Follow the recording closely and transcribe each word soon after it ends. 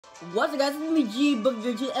What's up, guys? It's me, G Book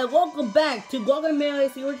and welcome back to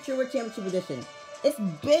Guacamelee Super Championship Edition. It's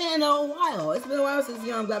been a while. It's been a while since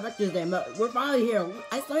I'm glad back to this game, but we're finally here.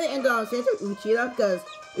 I started in the Santa Uchida because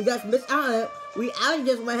you guys missed out on it. We actually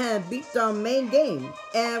just went ahead and beat the main game,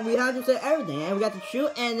 and we had to say everything, and we got the true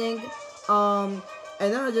ending. And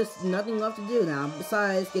now just nothing left to do now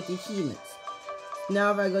besides get the achievements.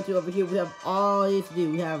 Now if I go to over here, we have all these to do.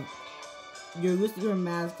 We have your Lucifer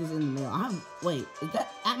mask is in the mail. Wait, is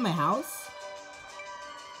that at my house?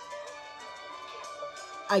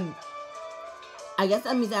 I guess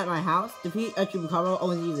that means at my house. Defeat a Chupacabra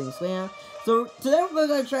only using Slam. So today we're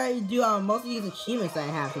gonna try to do most of these achievements that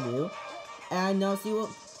I have to do, and see what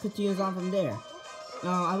continues on from there.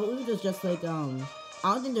 I believe there's just like I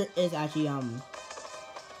don't think there is actually a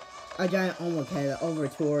giant omelet head over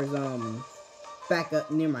towards back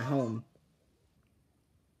up near my home.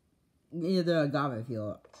 Near the agave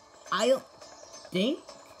field. I don't think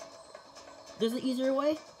there's an easier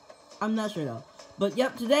way. I'm not sure though. But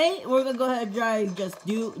yep, today we're gonna go ahead and try just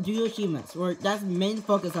do the achievements. That's the main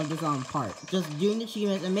focus of this part. Just doing the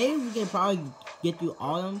achievements, and maybe we can probably get through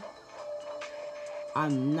all of them.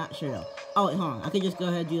 I'm not sure though. Oh wait, hold on. I could just go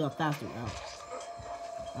ahead and do a faster route.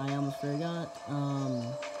 I almost forgot.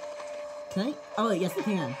 Can I? Oh wait, yes I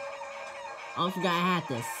can. I almost forgot I had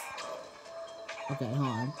this. Okay, hold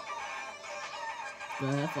on. Go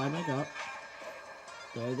ahead, fly back up.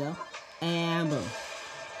 There we go. And boom.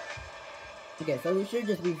 Okay, so we should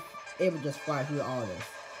just be able to just fly through all of this.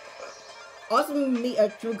 Also, we meet a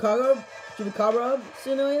Chupacabra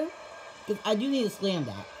sooner, because I do need to slam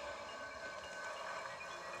that.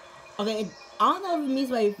 Okay, I don't know if it means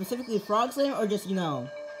by specifically frog slam or just,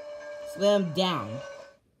 slam down.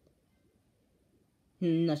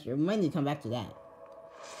 Not sure. We might need to come back to that.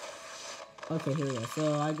 Okay, here we go.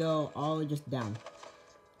 So I go all the way just down.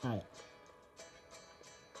 Alright.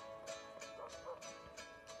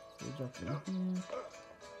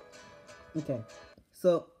 Okay.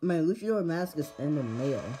 So my Luchador mask is in the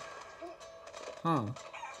mail. Huh.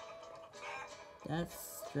 That's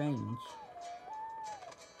strange.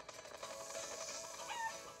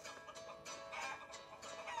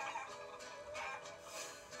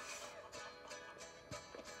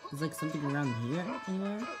 There's like something around here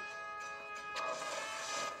anywhere?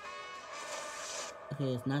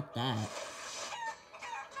 Okay, it's not that.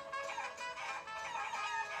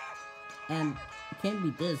 And it can't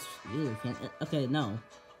be this either, can it? Okay, no.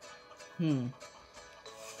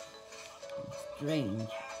 Strange.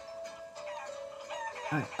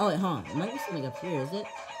 Alright, oh wait, hold on. It might be something up here, is it?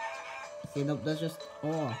 Okay, nope, that's just...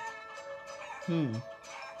 Oh. Is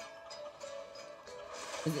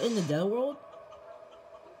it in the Dead World?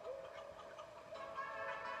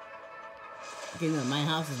 Okay, no, my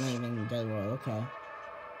house is not even in the Dead World, okay.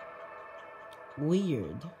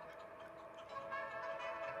 Weird.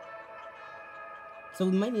 So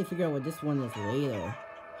we might need to figure out what this one is later.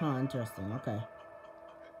 Huh, interesting, okay.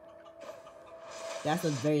 That's a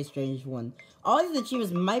very strange one. All these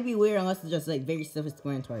achievements might be weird unless it's just like very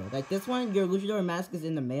self-explanatory. Like this one, your Luchador mask is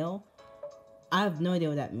in the mail. I have no idea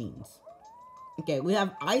what that means. Okay, we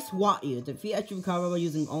have I Swat You. Defeat a Chupacabra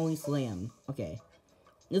using only Slam. Okay.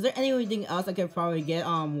 Is there anything else I could probably get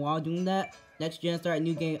while doing that? Next gen, start a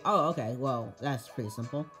new game. Oh, okay. Well, that's pretty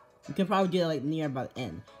simple. You can probably do that like near about the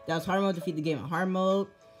end. That was hard mode. Defeat the game in hard mode.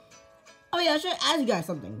 Oh yeah, I should ask you guys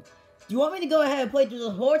something. Do you want me to go ahead and play through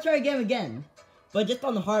the whole entire game again, but just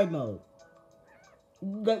on the hard mode?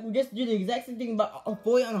 Like we just do the exact same thing, but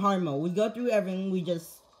fully on hard mode. We go through everything. We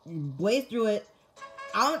just blaze through it.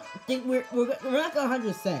 I don't think we're not gonna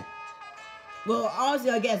 100%. Well,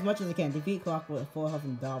 obviously, I get as much as I can. Defeat clock with full health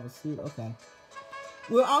and double suit. Okay.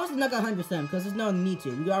 We're obviously not gonna 100% because there's no need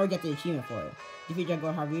to. We already get the achievement for it. Defeat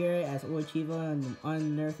Jaguar Javier as Uchiva and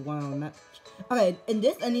unearth one on match. Okay, in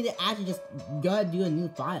this, I need to actually just go do a new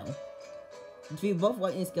file. Defeat both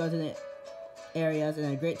lightning skeleton areas in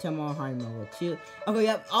a great Temple hard mode too. Okay,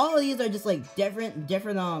 yeah, all of these are just like different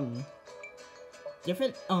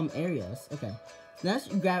areas. Okay. Let's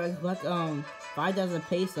grab it. Collect 5,000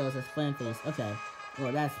 pesos as plan face. Okay.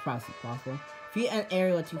 Well, that's possible. Defeat an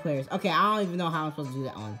area with 2 players. Okay, I don't even know how I'm supposed to do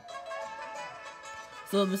that one.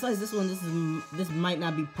 So besides this one, this might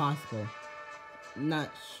not be possible.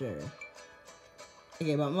 Not sure.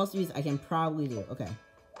 Okay, but most of these I can probably do. Okay.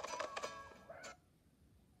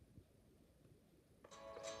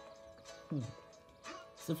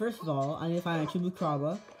 So first of all, I need to find a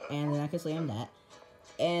Chupacabra, and then I can slam that.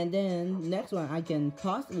 And then next one I can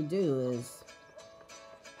possibly do is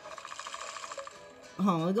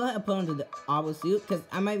hold on, let's go ahead and put on the Obel suit because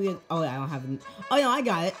I might be. Oh, yeah, I don't have. Oh no, I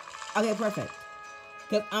got it. Okay, perfect.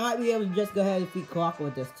 Because I might be able to just go ahead and defeat Clock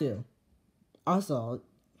with this too. Also,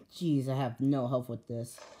 jeez, I have no help with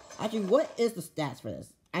this. Actually, what is the stats for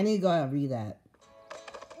this? I need to go ahead and read that.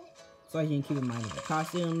 So I can keep in mind of the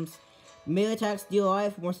costumes. Melee attacks deal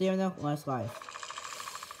life, more stamina, less life.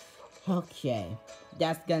 Okay.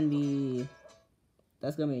 That's gonna be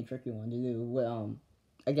a tricky one to do with,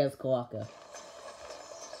 against Kalaka.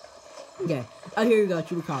 Okay. Oh, here we go,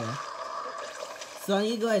 Chupacabra. So I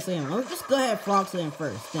need to go ahead and say him. Let me just go ahead and frog slam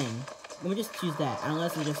first thing. Let me just choose that,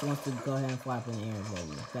 unless he just wants to go ahead and flap in the air for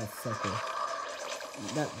you. That's so cool.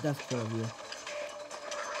 That's cool of you.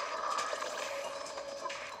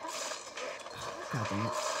 God damn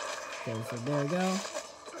it. Okay, so there we go.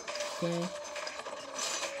 Okay.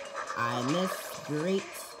 I missed. Great.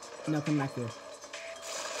 No, come back here.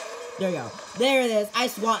 There we go. There it is. I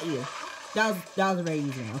swat you. That was a very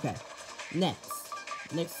easy one. Okay.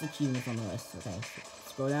 Next achievements on the list. Okay.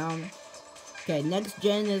 Scroll down. Okay, next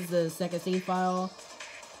gen is the second save file.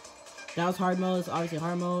 That was hard mode. So obviously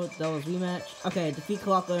hard mode. That was rematch. Okay, defeat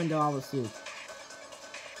Kalaka and Lava Soup.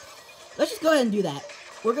 Let's just go ahead and do that.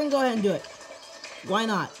 We're gonna go ahead and do it. Why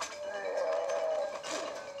not?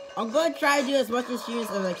 I'm gonna try to do as much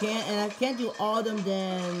achievements as I can, and if I can't do all of them,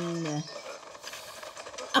 then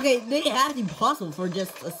okay, they have to be possible for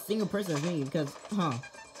just a single person as me, because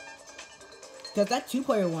because that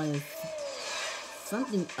 2-player one is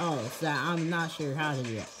something else that I'm not sure how to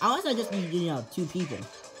do it. Unless I just need, 2 people.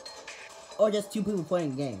 Or just 2 people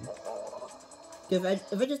playing the game. Because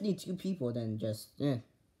if I just need 2 people, then just, it's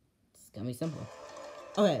gonna be simple.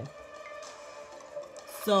 Okay.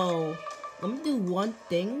 So, let me do one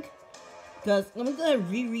thing. Because, let me go ahead and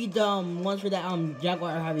reread ones for that,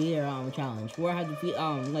 Jaguar Javier, challenge. Where I had to defeat,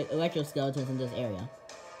 like, electro skeletons in this area.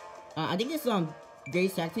 I think it's,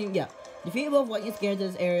 Great Tag Team, yeah. Defeat both lightning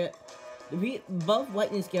skeletons area. Defeat both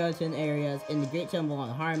lightning skeleton areas in the Great Temple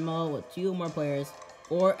on hard mode with 2 or more players,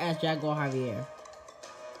 or as Jaguar Javier.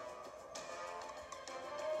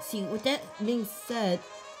 See, with that being said,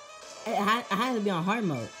 I had to be on hard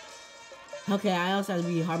mode. Okay, I also have to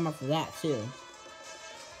be hard mode for that too.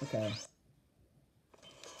 Okay.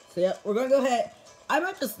 So yeah, we're gonna go ahead. I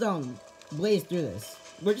might just blaze through this.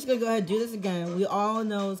 We're just gonna go ahead and do this again. We all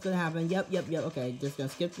know what's gonna happen. Yep. Okay, just gonna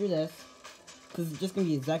skip through this. Because it's just going to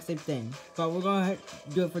be the exact same thing. But we're going to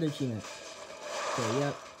do it for the achievement. Okay,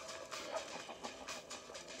 yep.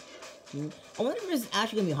 I wonder if it's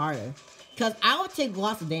actually going to be harder. Because I would take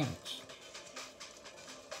lots of damage.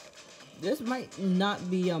 This might not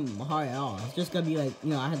be hard at all. It's just going to be like,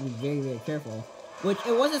 I have to be very, very careful. Which,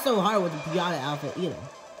 it wasn't so hard with the Piata outfit either.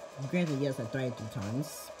 Granted, yes, I tried it 3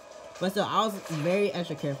 times. But still, I was very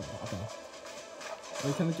extra careful. Okay.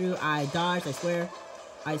 We're coming through. I dodged, I swear.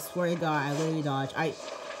 I swear to God, I literally dodged.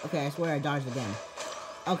 Okay, I swear I dodged again.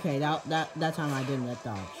 Okay, that time I didn't let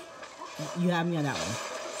dodge. You have me on that one.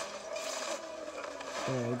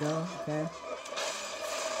 There we go, okay.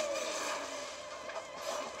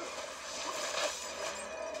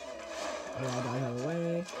 Yeah, I dodge out of the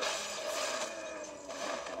way.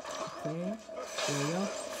 Okay, there we go.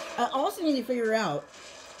 I also need to figure out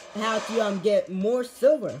how to get more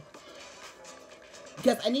silver.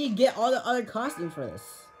 Because I need to get all the other costumes for this.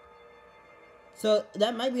 So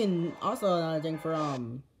that might be also another thing for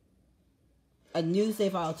a new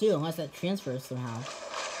save file too, unless that transfers somehow.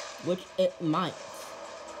 Which it might.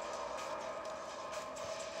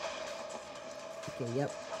 Okay,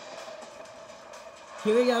 yep.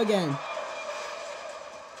 Here we go again.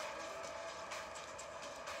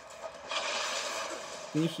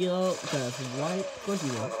 Green shield, because why? Of course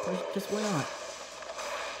you will. Just why not?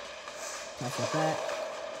 Pass like that.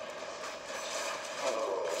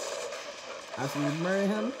 I was gonna murder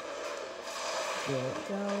him. There we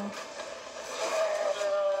go.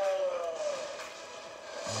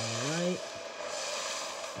 Alright.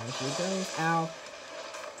 There she goes. Ow.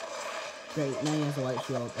 Great, now he has a light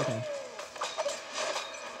shield. Okay.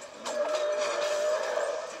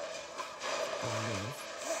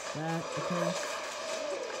 That, okay.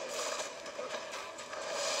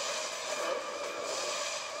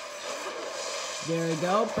 There we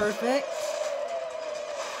go, perfect.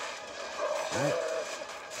 Alright.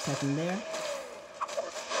 Catch him there.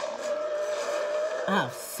 I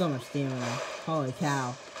have so much stamina. Holy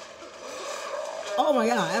cow. Oh my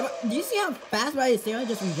god. Do you see how fast my stamina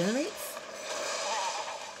just regenerates?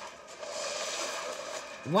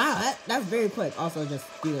 Wow, that's very quick. Also, just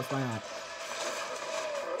do this, why not?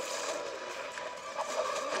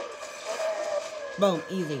 Boom,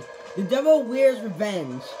 easy. The Devil Wears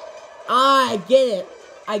Revenge. Ah, I get it.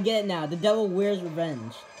 I get it now. The Devil Wears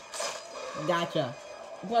Revenge. Gotcha.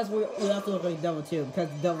 Plus, we have to look like the devil too, because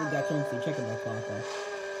the devil got changed to chicken by Flocka.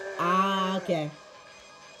 Ah, okay.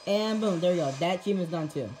 And boom, there we go. That achievement's done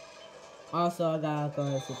too. Also, I gotta go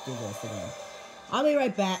ahead and flip through this again. I'll be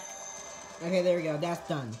right back. Okay, there we go. That's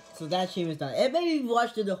done. So that achievement's done. It made me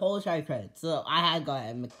watch through the whole side credits. So I had to go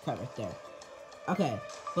ahead and make a cut right there. Okay,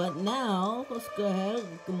 but now let's go ahead and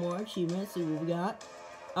look at more achievements. See what we got.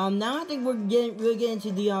 Now I think we're really getting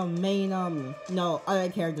to the main other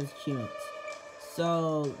characters achievements.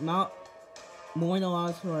 So more than a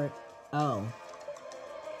lot for oh.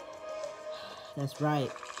 That's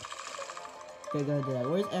right. Okay, go do that.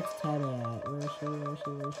 Where's X Tab at? Where is she?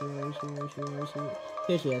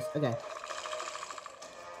 Here she is. Okay.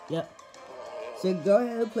 Yep. So go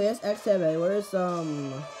ahead and play as X Tab. Where's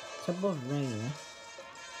Temple of Rain?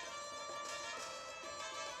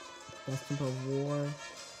 That's Temple of War.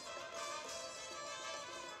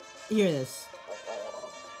 Here it is.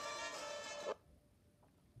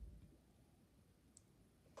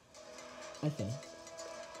 Okay.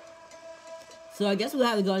 So I guess we'll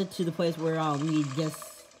have to go to the place where we just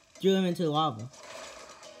threw him into the lava.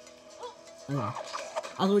 Okay.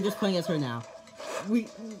 Also, we're just playing as her now.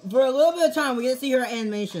 For a little bit of time we get to see her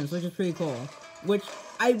animations, which is pretty cool. Which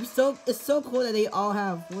it's so cool that they all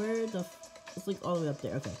have it's like all the way up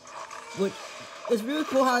there. Okay. Which it's really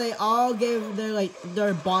cool how they all gave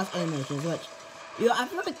their boss animations, which I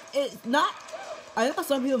feel like it's not. I know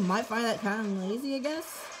some people might find that kind of lazy, I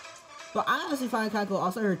guess. But I honestly find it kind of cool.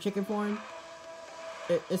 Also, her chicken form.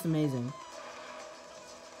 It's amazing.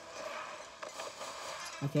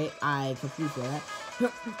 Okay, I completely feel that.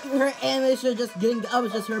 Her animation just getting up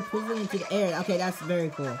is just her poofing into the air. Okay, that's very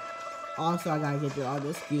cool. Also, I gotta get through all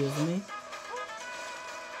this. Excuse me.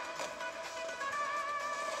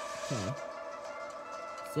 Okay.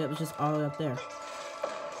 See, it was just all the way up there.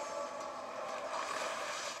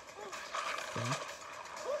 Okay.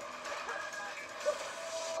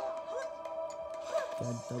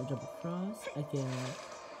 Gotta double jump across. I can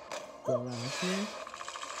go around here.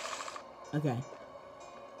 Okay.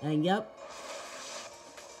 And yep.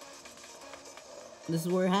 This is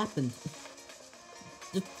where it happened.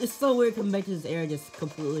 It's so weird coming back to this area just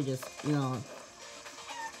completely just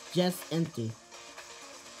empty.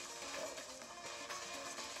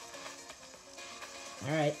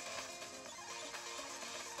 Alright.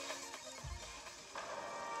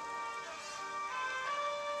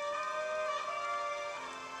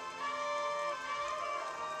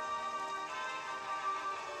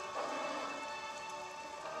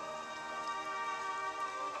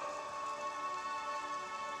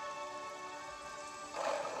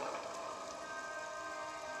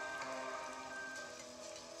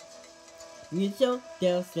 Mucho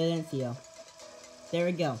del Silencio. There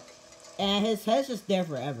we go. And his head's just there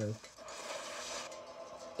forever.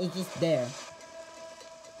 It's just there.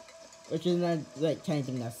 Which is not like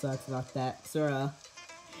anything that sucks about that. So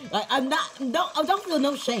like I don't feel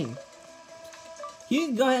no shame. He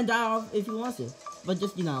can go ahead and die off if he wants to. But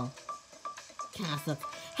just kinda sucks.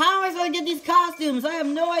 How am I supposed to get these costumes? I have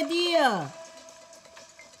no idea.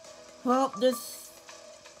 Well,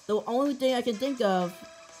 the only thing I can think of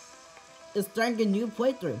is starting a new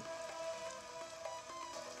playthrough.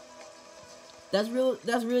 That's really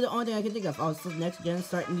the only thing I can think of. Oh, so next gen,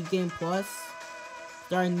 start new game plus,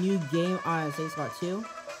 start a new game on Safe Spot 2.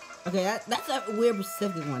 Okay, that's a weird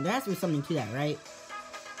specific one. There has to be something to that, right?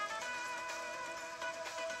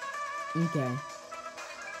 Okay.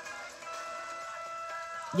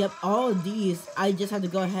 Yep, all of these, I just have to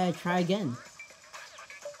go ahead and try again.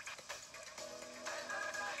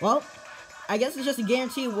 Well, I guess it's just a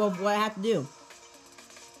guarantee of what I have to do.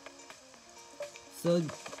 So,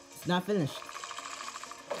 it's not finished.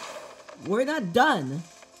 We're not done.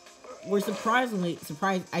 We're surprisingly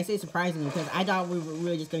surprised. I say surprisingly because I thought we were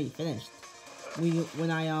really just gonna be finished.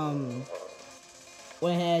 When I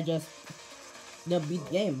went ahead and just beat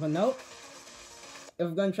the game, but nope. If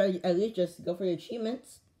we're gonna try to at least just go for the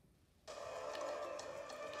achievements,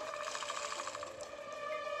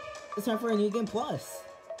 it's time for a new game plus.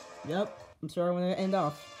 Yep. I'm sorry when I end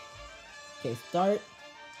off. Okay, start.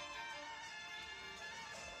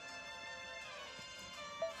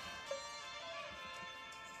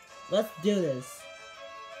 Let's do this.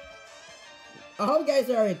 I hope you guys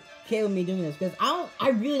are okay with me doing this because I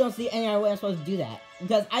really don't see any other way I'm supposed to do that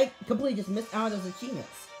because I completely just missed out on those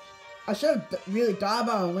achievements. I should have really thought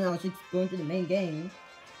about it when I was just going through the main game.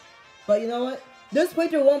 But you know what? This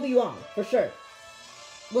playthrough won't be long for sure.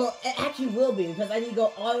 Well, it actually will be, because I need to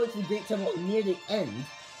go all the way to the Great Temple near the end.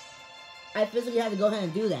 I physically had to go ahead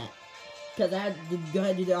and do that. Because I had to go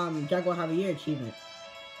ahead and do the Jaguar Javier achievement.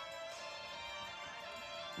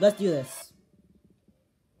 Let's do this.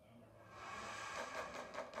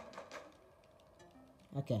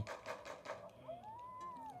 Okay.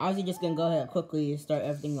 Obviously, just gonna go ahead and quickly start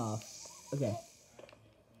everything off. Okay.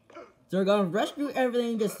 So we're gonna rush through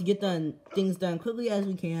everything just to get things done quickly as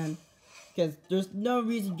we can. Because there's no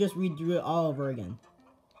reason to just redo it all over again.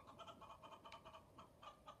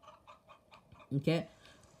 Okay.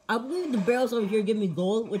 I believe the barrels over here give me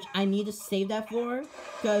gold, which I need to save that for.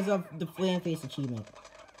 Because of the flame face achievement.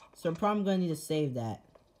 So I'm probably gonna need to save that.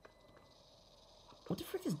 What the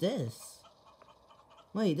frick is this?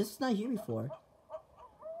 Wait, this is not here before.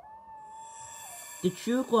 The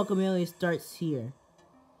true Guacamelee starts here.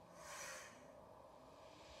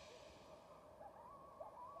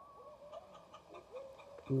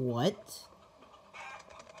 What?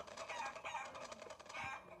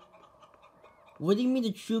 What do you mean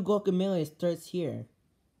the true Guacamelee starts here?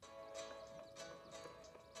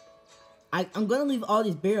 I'm gonna leave all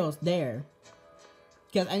these barrels there.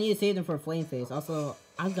 Because I need to save them for Flame Face. Also,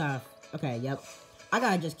 I gotta... Okay, yep. I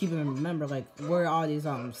gotta just keep them remember, like, where all these,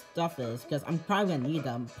 stuff is. Because I'm probably gonna need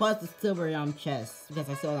them. Plus the silver, chests. Because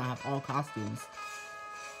I still don't have all costumes.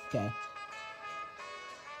 Okay.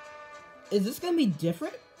 Is this gonna be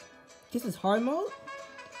different? This is hard mode?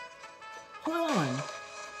 Hold on.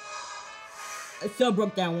 I still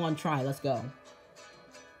broke down one try. Let's go.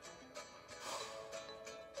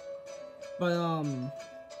 But,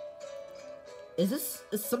 is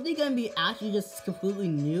something gonna be actually just completely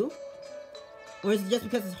new? Or is it just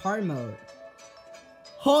because it's hard mode?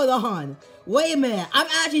 Hold on! Wait a minute! I'm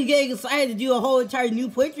actually getting excited to do a whole entire new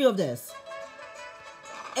playthrough of this!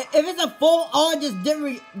 If it's a full-on, just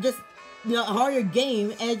different, harder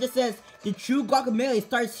game, and it just says, the true Guacamelee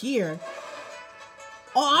starts here,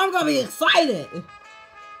 oh, I'm gonna be excited!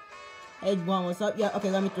 Hey, Juan, what's up? Yeah, okay,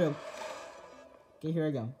 let me through. Okay, here I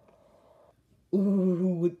go.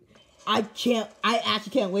 Ooh, I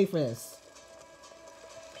actually can't wait for this.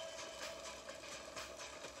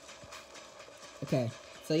 Okay,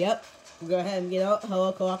 so yep, we'll go ahead and get out.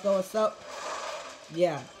 Hello, Kalako, what's up?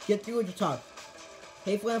 Yeah, get through what you talk.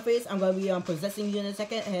 Hey, Flame Face, I'm gonna be possessing you in a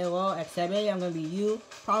second. Hello, Xavier, I'm gonna be you,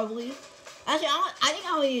 probably. Actually, I think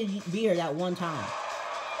I only be here that one time.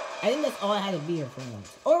 I think that's all I had to be here for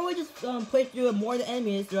once. Or we just play through it more than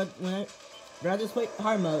enemies throughout I just play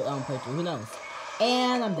hard mode playthrough, who knows?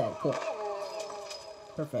 And I'm dead, cool.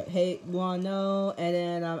 Perfect. Hey, Guano, and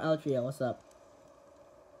then Eltria, what's up?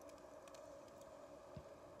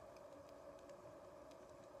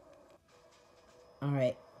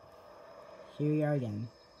 Alright. Here we are again.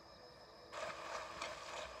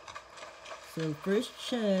 So first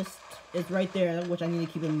chest is right there, which I need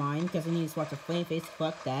to keep in mind, because I need to swap the Flame Face,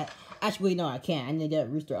 fuck that. Actually, no, I can't. I need to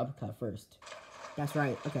get Rooster Uppercut first. That's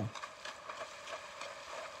right, okay.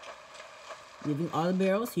 Leaving all the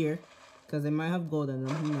barrels here, because they might have gold in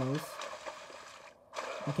them, who knows.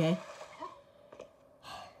 Okay.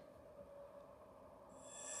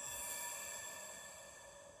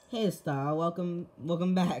 Hey Star, welcome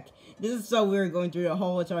back. This is so weird going through the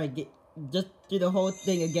whole just through the whole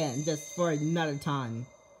thing again, just for another time.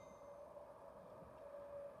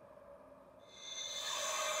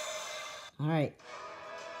 Alright.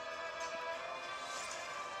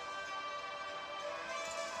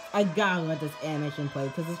 I gotta let this animation play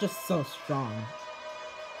because it's just so strong.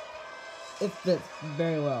 It fits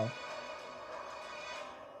very well.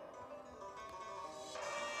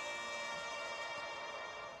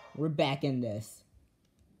 We're back in this.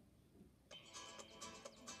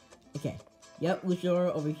 Okay. Yep,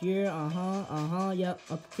 Luchador over here. Yep.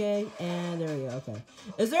 Okay, and there we go. Okay.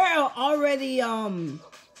 Is there already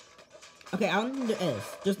Okay, I don't think there is.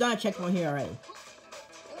 There's not a checkpoint here already.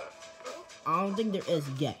 I don't think there is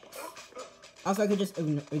yet. Also, I could just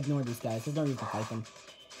ignore these guys. There's no reason to fight them.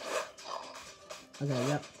 Okay,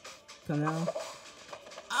 yep. Come down.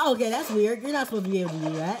 Oh, okay, that's weird. You're not supposed to be able to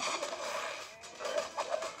do that.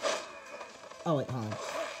 Oh, wait, hold on.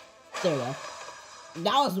 There we go.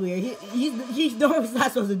 That was weird. He's not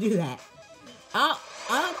supposed to do that.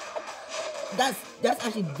 That's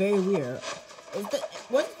actually very weird.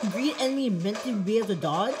 Was the green enemy meant to be able to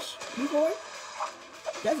dodge before?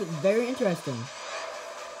 That's very interesting.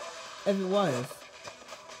 If it was.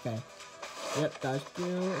 Okay. Yep, dodge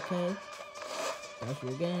through, okay. Dodge through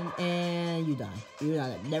again, and you die. You die.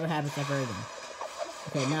 That never happens ever again.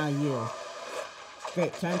 Okay, now you.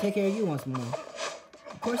 Great, trying to take care of you once more.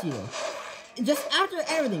 Of course you do. Just after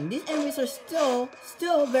everything, these enemies are still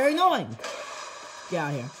very annoying. Get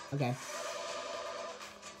out of here. Okay.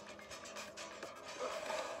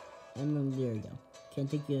 And then there we go. Can't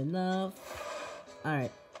take you enough.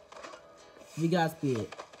 Alright. We got speed.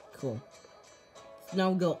 Cool. So now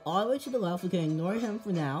we'll go all the way to the left. We can ignore him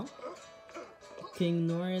for now. We can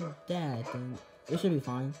ignore that. It should be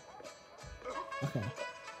fine. Okay.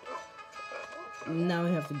 Now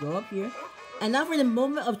we have to go up here. And now for the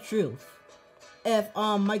moment of truth. If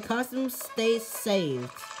my costume stays saved.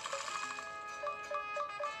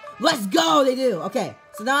 Let's go! They do! Okay.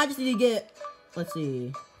 So now I just need to get, let's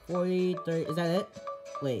see, 40, 30, is that it?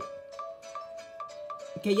 Wait.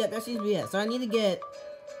 Okay, yeah, that seems to be it. So I need to get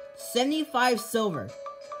 75 silver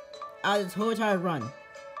out of the whole entire run.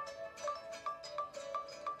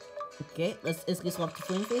 Okay, let's swap to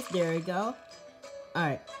Flame Face. There we go.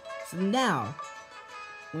 Alright. So now,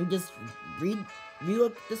 let me just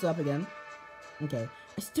relook this up again. Okay.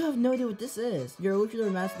 I still have no idea what this is. Your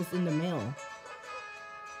luchador mask is in the mail.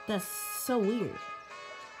 That's so weird.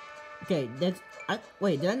 Okay,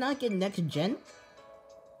 wait, did I not get next gen?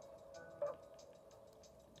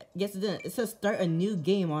 Yes, it didn't. It says start a new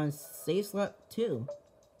game on save slot 2.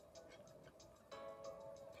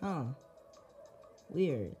 Huh.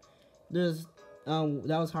 Weird. There's, that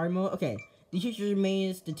was hard mode? Okay. The teacher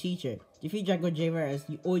remains the teacher. Defeat Draco Javer as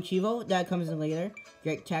Oichivo. That comes in later.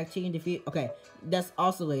 Great tag team defeat. Okay. That's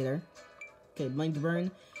also later. Okay, Blink to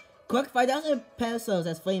Burn. Collect 5,000 pesos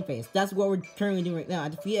as Flame Face. That's what we're currently doing right now. I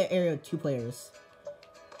defeat an area of 2 players.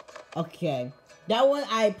 Okay. That one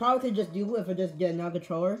I probably could just do if I just get another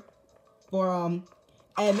controller. For, and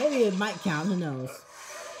maybe it might count. Who knows?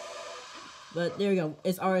 But there we go.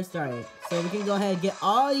 It's already started. So we can go ahead and get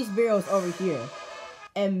all these barrels over here.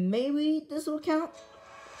 And maybe this will count?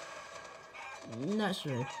 Not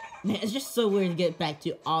sure. Man, it's just so weird to get back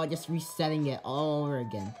to all just resetting it all over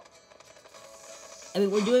again. I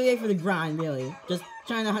mean, we're doing it for the grind, really. Just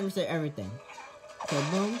trying to 100% everything. Okay,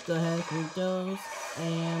 boom. Go ahead, freak those.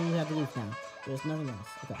 And we have to leave now. There's nothing else.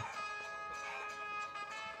 Okay.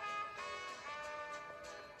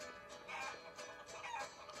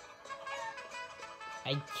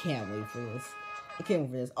 I can't wait for this. I can't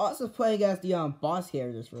wait for this. Also playing as the boss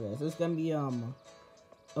characters for this. It's gonna be a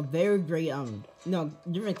very great no,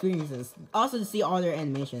 different experiences. Also to see all their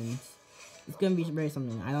animations. It's gonna be very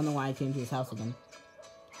something. I don't know why I came to his house again.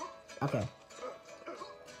 Okay.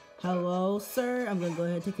 Hello, sir. I'm gonna go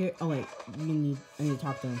ahead and take care. Oh wait, I need to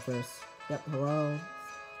talk to him first. Yep. Hello.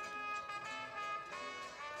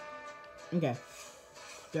 Okay.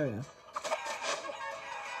 There we go.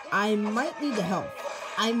 I might need the help.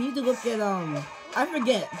 I need to look at I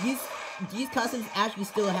forget these costumes actually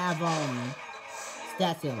still have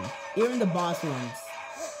stats in them, even the boss ones.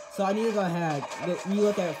 So I need to go ahead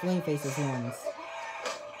relook at Flame Face's ones.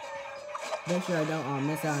 Make sure I don't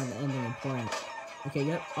miss out on anything important. Okay,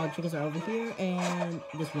 yep, all the chickens are over here and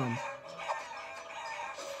just run.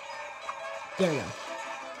 There we go.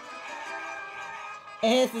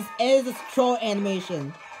 It is this troll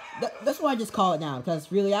animation. That's what I just call it now,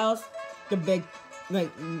 because really else the big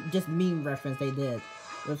just meme reference they did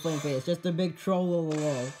with Flame Face. Just the big troll.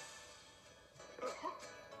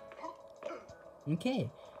 Okay.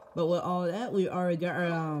 But with all that, we already got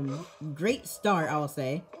our great start, I will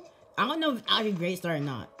say. I don't know if it's actually a great start or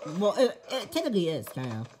not. Well, it technically is,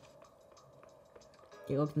 kind of.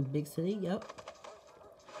 Okay, go to the big city, yep.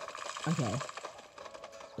 Okay.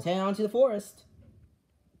 Let's head on to the forest.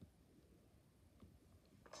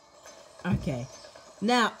 Okay.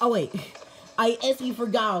 Now, oh wait. I instantly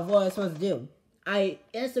forgot what I was supposed to do. I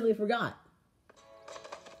instantly forgot.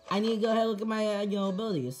 I need to go ahead and look at my,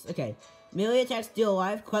 abilities. Okay. Melee attacks steal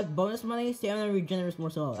life, collect bonus money, stamina regenerates more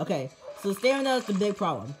slowly. Okay, so stamina is the big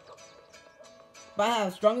problem. But I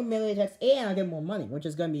have stronger melee attacks and I get more money, which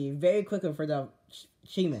is going to be very quicker for the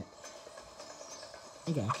achievement.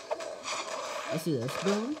 Okay. Let's do this.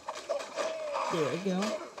 Boom. There we go.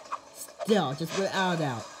 Still, just without a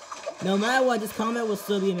doubt. No matter what, this combat will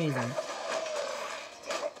still be amazing.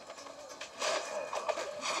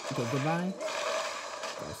 Okay, goodbye.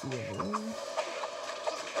 Let's see over there.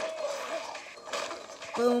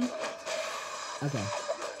 Boom. Okay.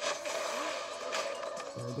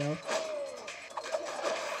 There we go.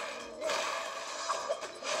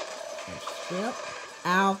 Yep.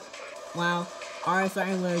 Ow. Wow. Alright,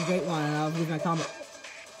 starting with a great one, and I'll use my combo.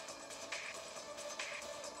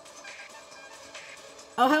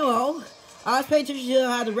 Oh, hello. I was paying attention to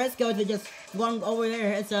how the red skeleton just flung over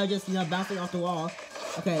there instead of just, bouncing off the wall.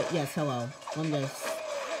 Okay, yes, hello. Let me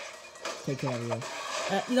just take care of you.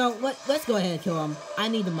 You know what? Let's go ahead and kill him. I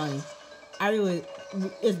need the money.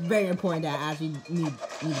 It's very important that I actually need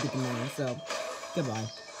to get the money, so, goodbye.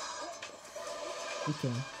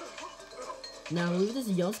 Okay. Now, is this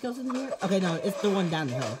yellow skeleton here? Okay, no, it's the one down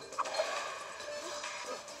the hill.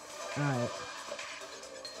 Alright.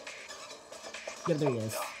 Yep, there he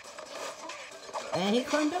is. And he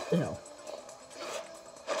climbed up the hill.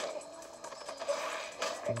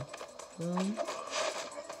 Okay. Boom.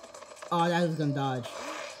 Oh, that was gonna dodge.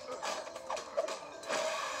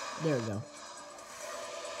 There we go.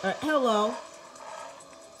 Alright, hello.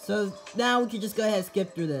 So now we can just go ahead and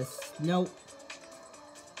skip through this. Nope.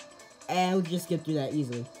 And we can just skip through that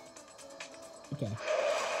easily. Okay.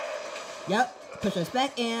 Yep. Push us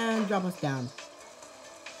back and drop us down.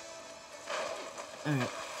 Alright.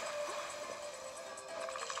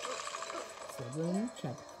 So boom,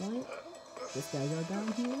 checkpoint. This guy go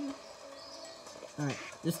down here. Alright.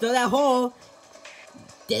 There's still that hole.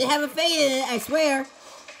 Didn't have a fade in it, I swear.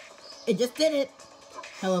 It just did it.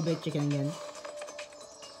 Hello, big chicken again.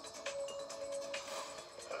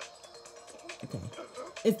 Okay.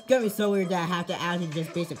 It's gonna be so weird that I have to add in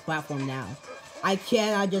just basic platform now. I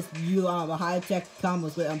cannot just use a high-tech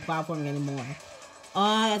combos with platforming anymore.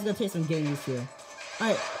 That's gonna take some getting used to.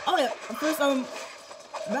 Alright. Oh yeah, first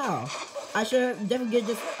wow. I should definitely get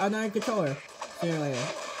just another controller sooner or later.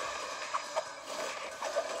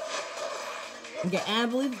 Okay, and I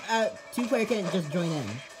believe 2-player can't just join in.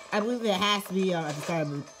 I believe it has to be at the start of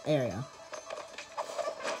the area.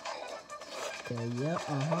 Okay, yep,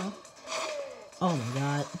 oh my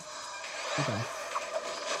god. Okay.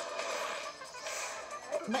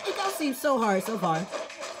 But it don't seem so hard so far.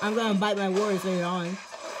 I'm gonna bite my words later on.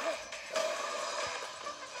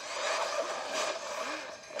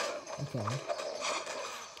 Okay.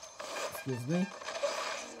 Excuse me.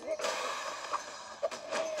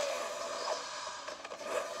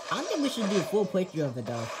 I don't think we should do a full playthrough of it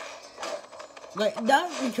though. Like, not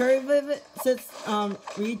recurring of it, since,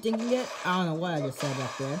 rethinking it, I don't know what I just said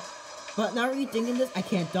back there. But not rethinking this, I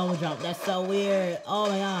can't double jump, that's so weird, oh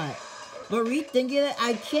my god. But rethinking it,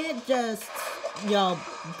 I can't just, you know,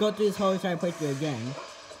 go through this whole entire playthrough again.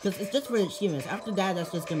 Because it's just for the achievements, after that,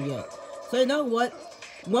 that's just gonna be it. So you know what?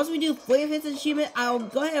 Once we do Playthrough's achievement, I'll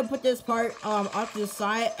go ahead and put this part, off to the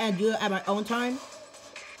side and do it at my own time.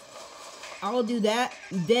 I'll do that.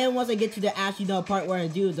 Then once I get to the actually part where I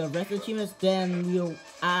do the rest of the achievements, then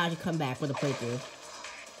I'll actually come back with a playthrough.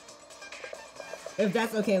 If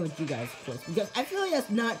that's okay with you guys, of course. Because I feel like that's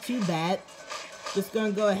not too bad. Just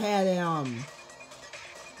gonna go ahead and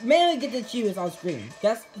mainly get the achievements on screen.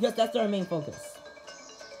 That's because that's our main focus.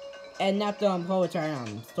 And not the whole entire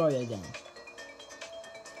story again.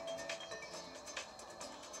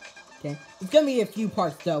 Okay, it's gonna be a few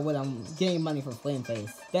parts though when I'm getting money for Flame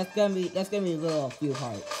Face. That's gonna be a little few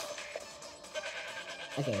parts.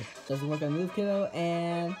 Okay, doesn't work on move kiddo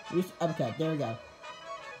and uppercut. There we go.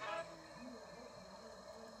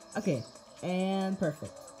 Okay, and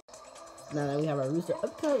perfect. Now that we have our rooster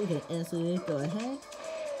uppercut, we can instantly go ahead,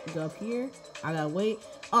 go up here. I gotta wait.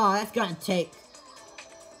 Oh, that's gonna take.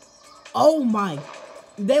 Oh my.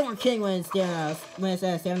 They weren't kidding when it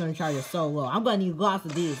said stamina charge is so low. I'm gonna need lots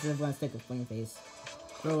of these if I'm gonna stick with Flame Face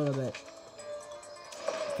for a little bit.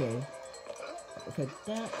 Okay. Okay,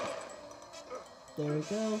 that. There we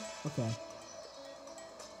go. Okay.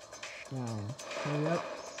 Now, hurry up.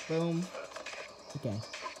 Boom. Okay.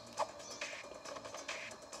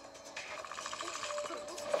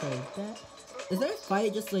 Okay, that. Is there a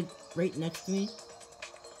fight just like right next to me?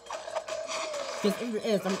 Because if it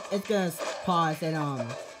is, it's gonna pause and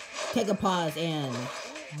take a pause and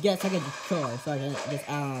get a second controller so I can just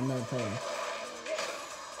add on another player.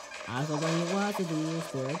 Also, when you want to do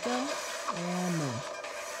this, there we go, and move.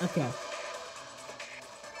 Okay.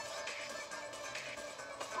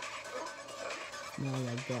 Now I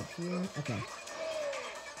gotta go up here. Okay.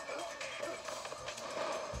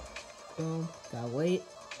 Boom. Gotta wait.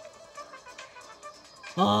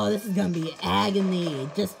 Oh, this is gonna be agony.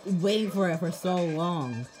 Just waiting for it for so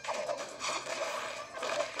long.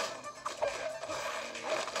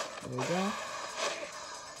 There we go.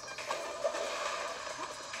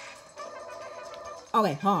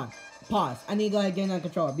 Okay, hold on. Pause. I need to go ahead and get another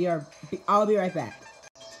controller. I'll be right back.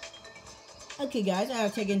 Okay, guys, I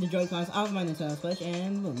have taken the Joy-Cons off my Nintendo Switch,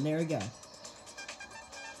 and boom, there we go.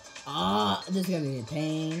 Ah, this is gonna be a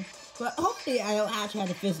pain. But hopefully I don't actually have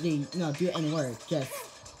to physically, do any work. Just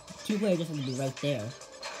 2 players just have to be right there.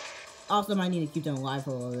 Also, might need to keep them alive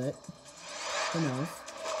for a little bit. Who knows?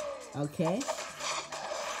 Okay.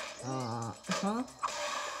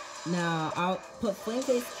 Now, I'll put Flame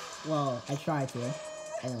Face. Well, I tried to.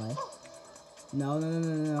 Anyway.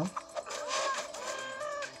 No.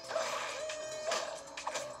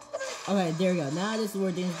 Okay, there we go. Now this is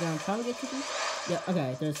where things are gonna probably get tricky. Yeah,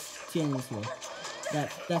 okay, there's 2 enemies here.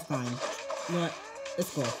 That's fine. You know what?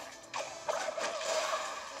 It's cool.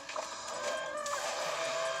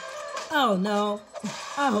 Oh no.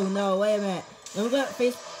 Oh no, wait a minute. Let me let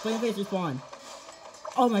Flame Face respawn.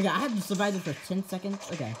 Oh my god, I have to survive this for 10 seconds?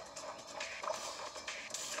 Okay.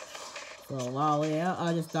 Well, while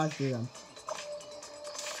I'll just dodge through them.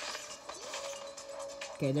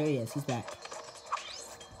 Okay, there he is. He's back.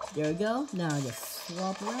 There we go. Now just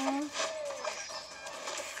swap around.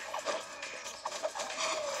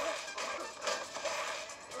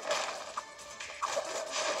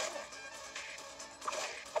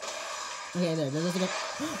 Okay, there.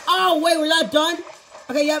 Oh, wait, we're not done?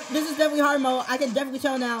 Okay, yep, this is definitely hard mode. I can definitely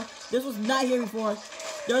tell now. This was not here before.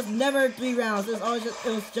 There was never 3 rounds. It was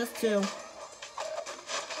just 2.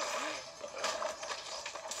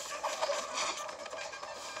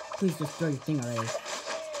 Please destroy your thing already.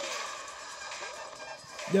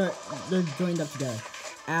 They're joined up together.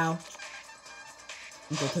 Ow.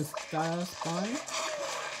 Okay, cause spawn.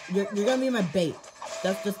 You're gonna be my bait.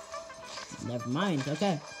 That's just never mind.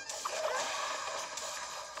 Okay.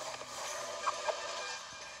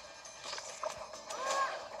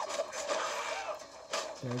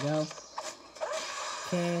 There we go.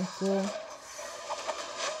 Okay, cool.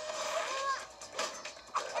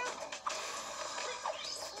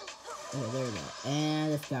 Okay, there we go.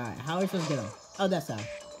 And this guy. How are we supposed to get him? Oh, that's how.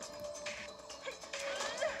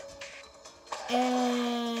 And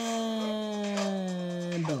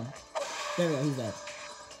boom. There we go, he's dead.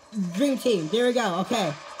 Dream team, there we go,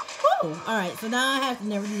 okay. Woo! Alright, so now I have to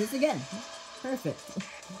never do this again. Perfect.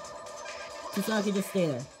 Just so I can just stay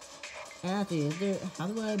there. And actually, how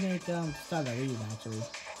do I make, start a lead, actually?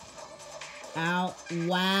 Ow.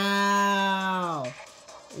 Wow.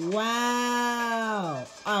 Wow.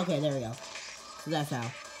 Okay, there we go. So that's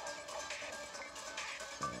how.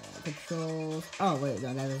 Controls. Oh, wait,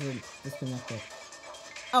 no, that doesn't disconnect it.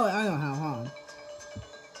 Oh, wait, I know how, hold on.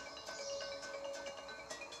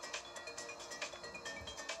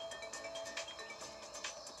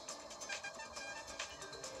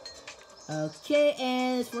 Okay,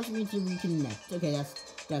 and it's forcing me to reconnect. Okay,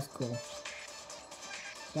 that's cool.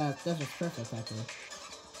 That's just perfect, actually.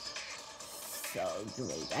 So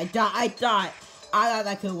great. I thought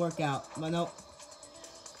that could work out, but nope.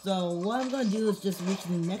 So what I'm gonna do is just reach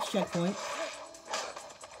the next checkpoint.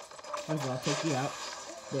 First of all, I'll take you out.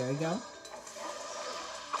 There we go.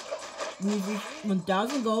 We've reached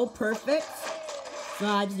 1,000 gold, perfect. So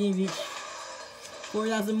I just need to reach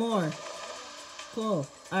 4,000 more. Cool.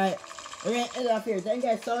 Alright, we're gonna end it off here. Thank you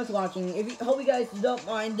guys so much for watching. Hope you guys don't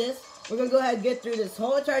mind this. We're gonna go ahead and get through this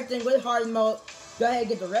whole entire thing with hard mode. Go ahead and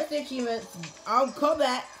get the rest of the achievements. I'll come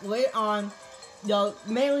back later on. You know,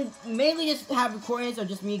 mainly just have recordings of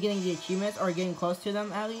just me getting the achievements or getting close to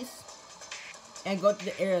them at least, and go to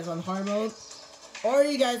the areas on hard mode. Or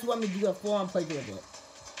you guys want me to do a full-on playthrough with it?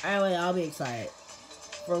 Anyway, I'll be excited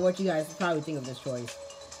for what you guys probably think of this choice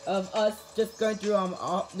of us just going through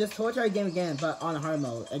this whole entire game again, but on hard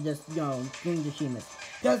mode and just doing the achievements.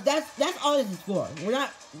 Because that's all this is for.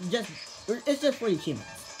 It's just for the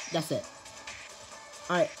achievements. That's it.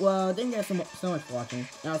 Alright, well, thank you guys so much for watching,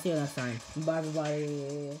 and I'll see you next time. Bye,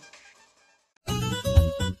 everybody.